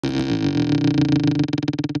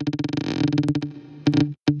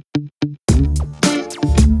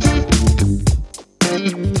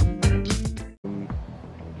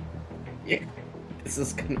Yeah, this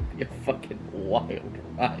is gonna be a fucking wild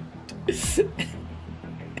ride. This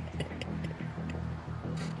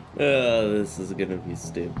is gonna be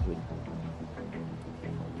stupid.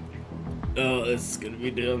 Oh, this is gonna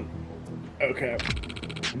be dumb. Okay.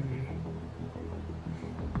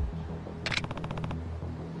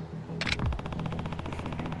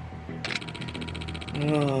 I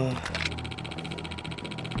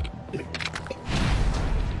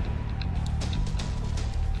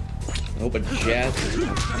hope a jazz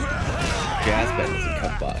band doesn't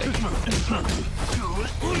come by.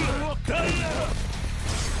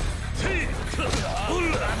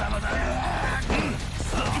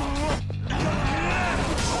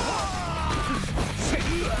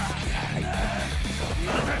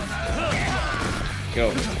 Go.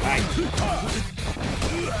 Hi.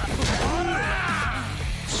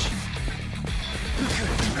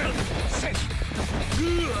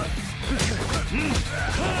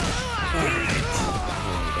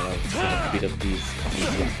 Beat up these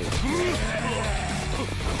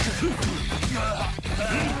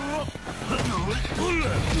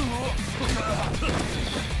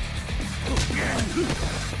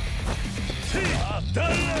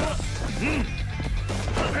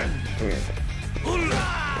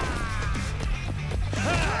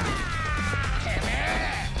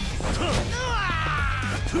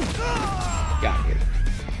Got here.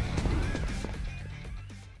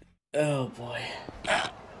 Oh boy.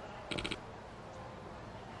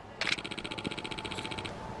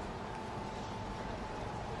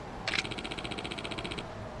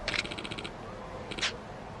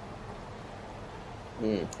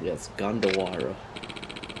 Yes, Gondawara.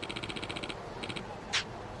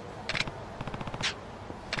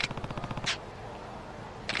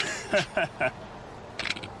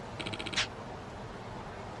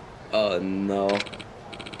 Oh no.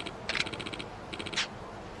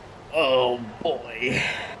 Oh boy.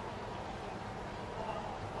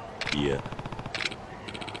 Yeah.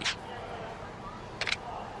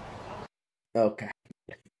 Okay.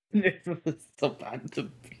 This was about to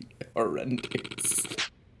be horrendous.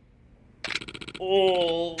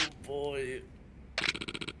 Oh boy.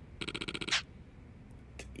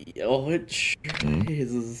 Oh, it sure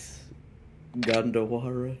is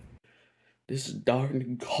Gondawara. This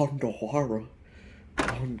darn Gondawara.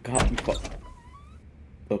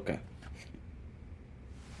 Okay.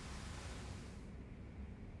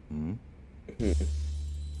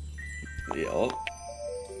 Yup.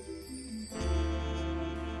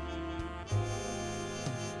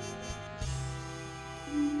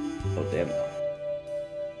 Oh damn.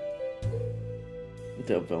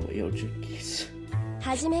 Don't tell me your jinkies.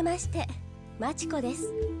 はじめまして、マチコで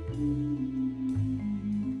す。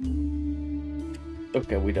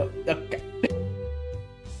 Okay, we don't. Okay.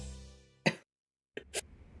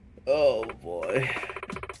 Oh boy.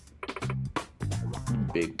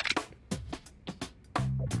 Big.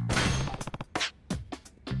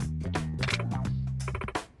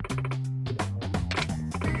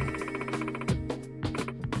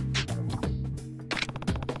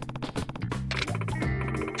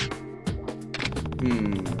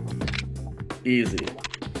 Easy.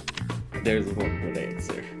 There's one good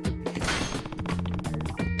answer.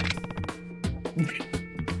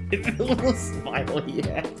 If a little smiley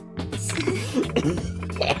ass.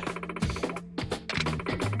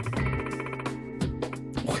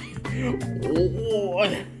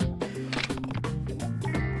 What?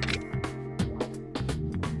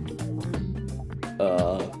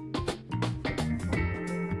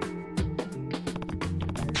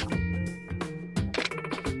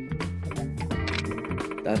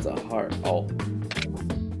 That's a heart.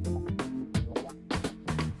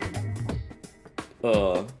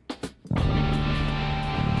 Oh.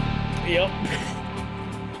 Yep.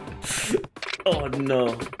 Oh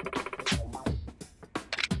no.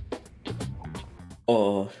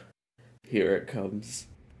 Oh, here it comes.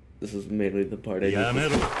 This is mainly the part I need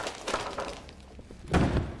to...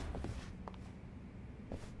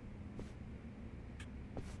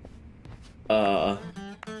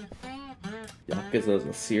 Yakuza is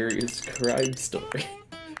a serious crime story.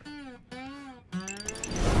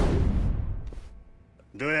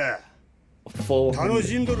 Full gang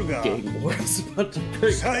wars about to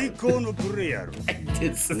break out.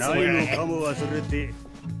 This is where I am.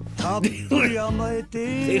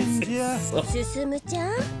 This is so... 進むちゃ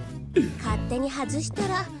ん、勝手に外した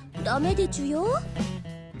らダメでちゅよ。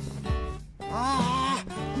ああ、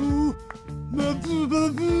バブバ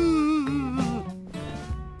ブ。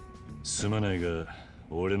そすまないが、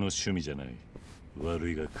俺の趣味じゃない。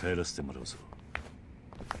悪いが帰らせてもらうぞ。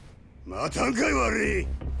またんかい悪い。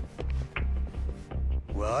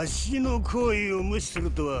わしの行為を無視す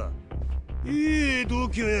るとは、いい度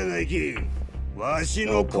胸やないき。わし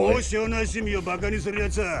の高尚な趣味をバカにするや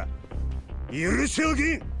つは許しておき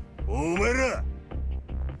ん。お前ら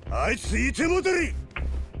あいついてもたり。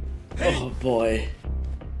Oh boy.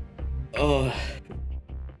 Oh.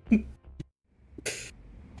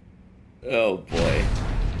 Oh boy.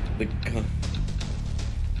 The gun.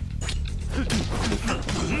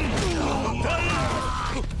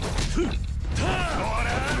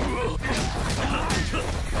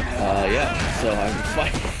 Yeah, so I'm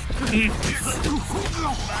fine.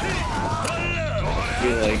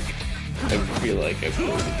 I feel like I'm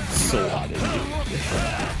so hot in here.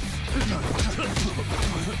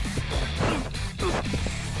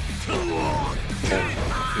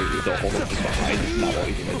 The whole thing behind is not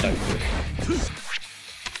anything to die for.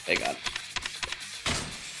 Hang on.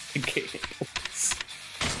 Okay.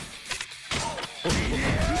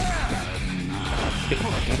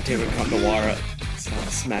 God damn it, Kandawara. Stop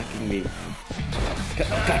smacking me. God.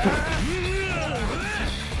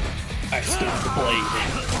 I stopped the blade.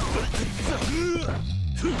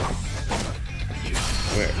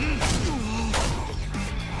 Where?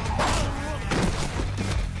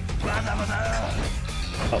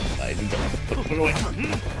 Oh, I need to put it away.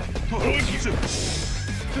 Put it away.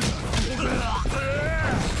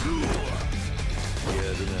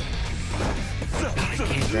 I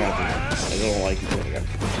can't grab it. I don't like it.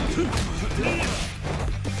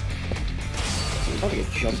 I'm about to get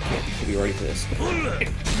jump hit. You should be ready for this. I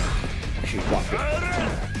should block it.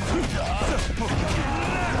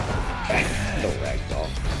 No ragdoll.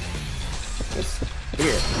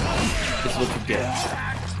 Here. This is what you get.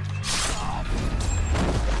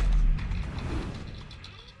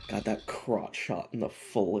 Got that crotch shot in the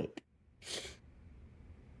full lip.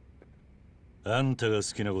 あんたが好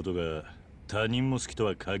きなことが他人も好きと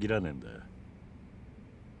は限らねえんだ。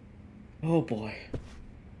Oh boy.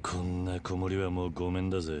 こんな子守はもうごめん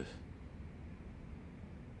だぜ。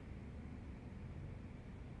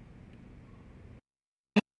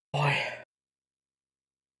Boy.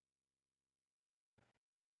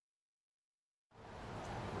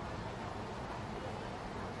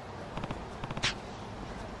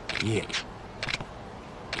 Yeah.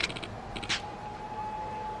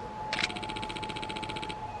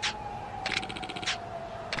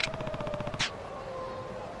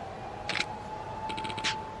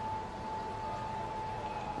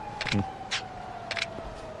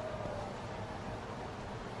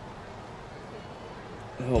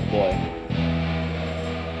 Oh boy.